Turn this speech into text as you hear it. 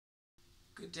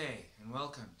Good day and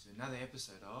welcome to another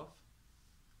episode of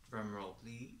Drumroll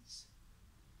Please.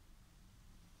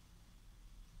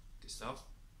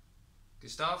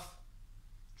 Gustav,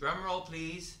 drumroll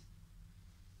please.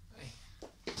 Hey,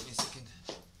 give me a second.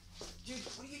 Dude,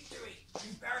 what are you doing?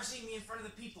 You're embarrassing me in front of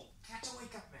the people. Catch a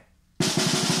wake up, man.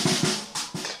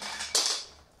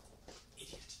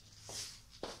 Idiot.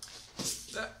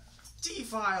 The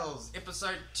T-Files,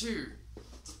 episode 2.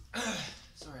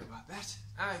 Sorry about that.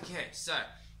 Okay, so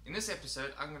in this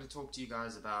episode I'm going to talk to you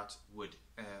guys about wood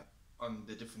on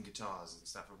the different guitars and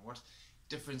stuff, and what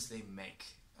difference they make,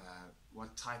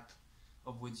 what type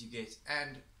of woods you get,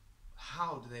 and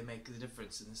how do they make the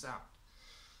difference in the sound.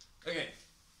 Okay,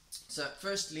 so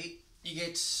firstly you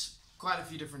get quite a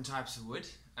few different types of wood.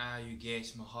 You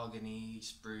get mahogany,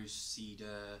 spruce,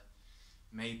 cedar,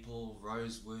 maple,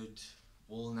 rosewood,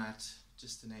 walnut,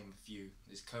 just to name a few.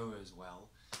 There's koa as well.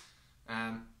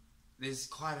 There's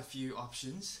quite a few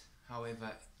options.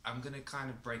 However, I'm going to kind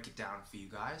of break it down for you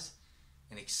guys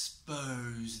and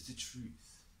expose the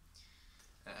truth.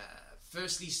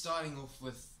 Firstly, starting off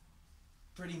with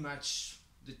pretty much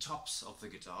the tops of the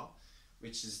guitar,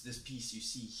 which is this piece you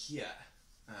see here.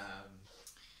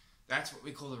 That's what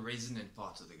we call the resonant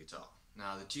part of the guitar.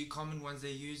 Now, the two common ones they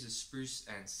use is spruce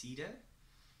and cedar.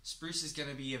 Spruce is going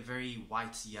to be a very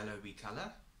white yellowy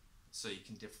color, so you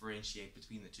can differentiate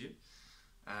between the two.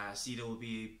 Cedar will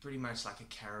be pretty much like a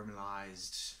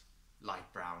caramelized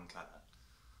light brown color.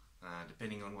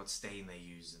 Depending on what stain they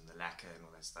use and the lacquer and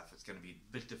all that stuff, it's going to be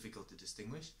a bit difficult to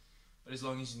distinguish. But as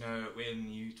long as you know when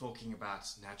you're talking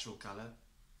about natural color,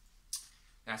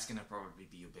 that's going to probably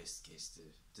be your best guess to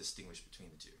distinguish between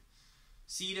the two.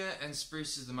 Cedar and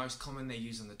spruce is the most common they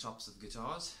use on the tops of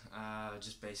guitars,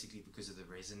 just basically because of the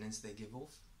resonance they give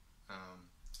off.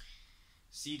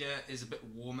 Cedar is a bit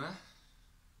warmer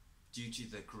due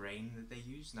to the grain that they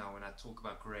use. Now, when I talk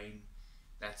about grain,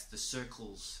 that's the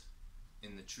circles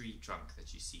in the tree trunk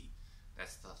that you see.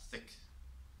 That's the thick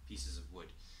pieces of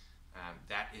wood.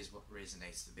 That is what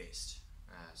resonates the best.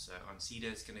 So on cedar,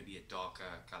 it's going to be a darker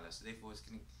color. So therefore,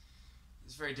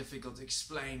 it's very difficult to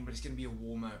explain, but it's going to be a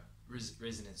warmer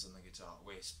resonance on the guitar.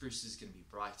 Where spruce is going to be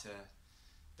brighter,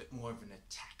 a bit more of an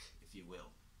attack, if you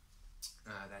will.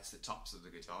 That's the tops of the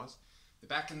guitars. The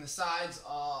back and the sides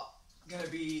are going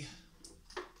to be,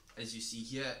 as you see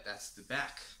here, that's the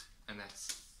back, and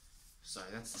that's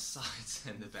the sides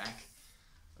and the back.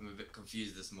 I'm a bit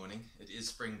confused this morning. It is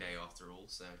spring day after all,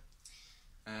 so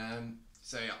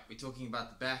yeah, we're talking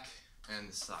about the back and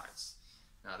the sides.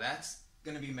 Now that's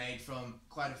going to be made from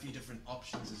quite a few different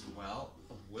options as well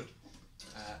of wood.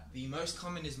 The most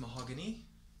common is mahogany.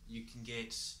 You can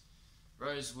get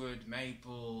rosewood,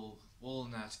 maple,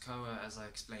 walnut, koa, as I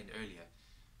explained earlier.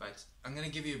 But I'm going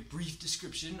to give you a brief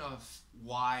description of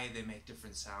why they make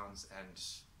different sounds and,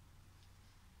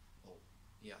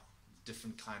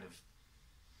 different kind of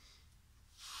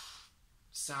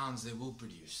sounds they will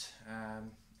produce.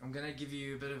 I'm going to give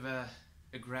you a bit of a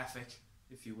graphic,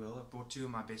 if you will. I brought two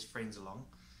of my best friends along.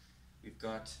 We've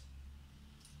got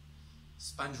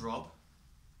SpongeRob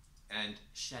and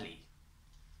Shelly.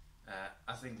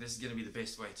 I think this is going to be the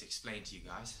best way to explain to you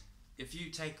guys. If you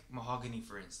take mahogany,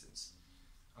 for instance,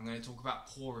 I'm going to talk about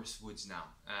porous woods now.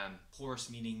 Porous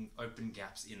meaning open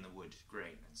gaps in the wood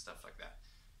grain and stuff like that.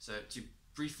 So to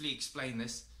briefly explain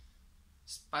this,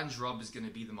 SpongeRob is going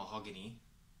to be the mahogany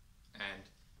and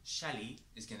Shelly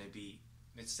is going to be,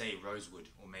 let's say, rosewood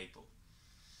or maple.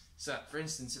 So for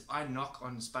instance, if I knock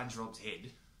on SpongeRob's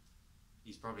head,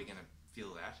 he's probably going to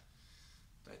feel that,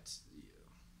 but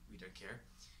we don't care.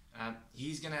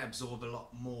 He's going to absorb a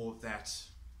lot more of that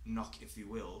knock, if you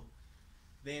will,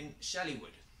 than Shelly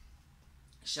would.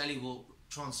 Shelly will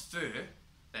transfer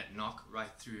that knock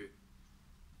right through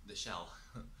the shell,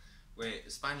 where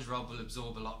SpongeRob will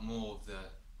absorb a lot more of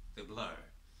the blow.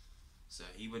 So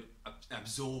he would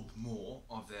absorb more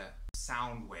of the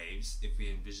sound waves if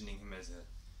we're envisioning him as a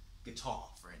guitar,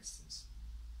 for instance.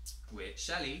 Where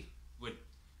Shelly would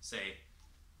say,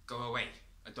 "Go away,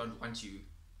 I don't want you,"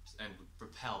 and would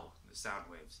propel the sound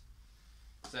waves.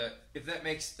 So if that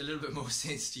makes a little bit more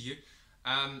sense to you,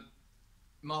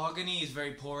 mahogany is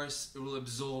very porous. It will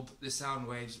absorb the sound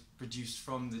waves produced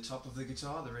from the top of the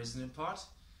guitar, the resonant part,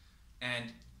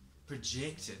 and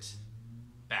project it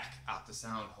back out the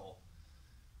sound hole.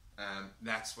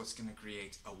 That's what's going to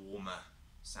create a warmer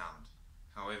sound.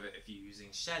 However, if you're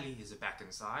using Shelly as a back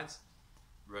and sides,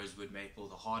 rosewood, maple,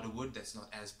 the harder wood that's not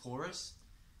as porous,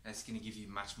 that's going to give you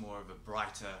much more of a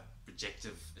brighter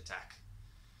projective attack.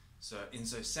 So in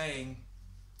so saying,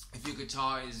 if your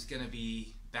guitar is going to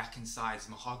be back and sides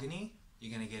mahogany,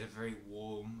 you're going to get a very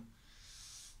warm,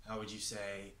 how would you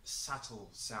say, subtle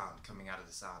sound coming out of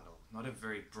the sound, or not a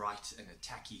very bright and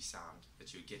attacky sound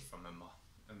that you would get from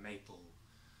a maple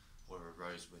or a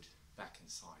rosewood back and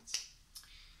sides.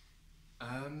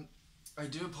 I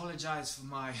do apologize for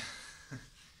my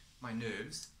my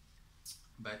nerves,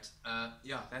 but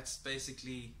yeah, that's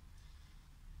basically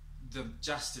the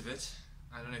gist of it.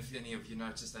 I don't know if any of you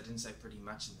noticed I didn't say pretty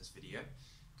much in this video,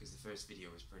 because the first video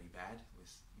was pretty bad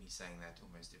with me saying that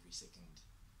almost every second.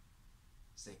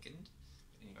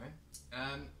 But anyway,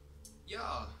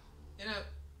 yeah, in a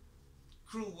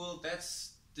cruel world,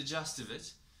 that's the gist of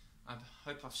it. I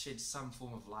hope I've shed some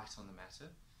form of light on the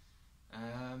matter.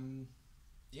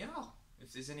 Yeah,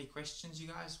 if there's any questions you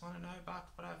guys want to know about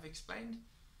what I've explained,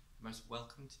 you're most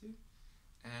welcome to.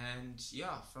 And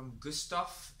yeah, from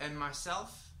Gustav and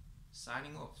myself,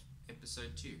 signing off,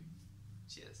 episode 2.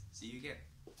 Cheers, see you again.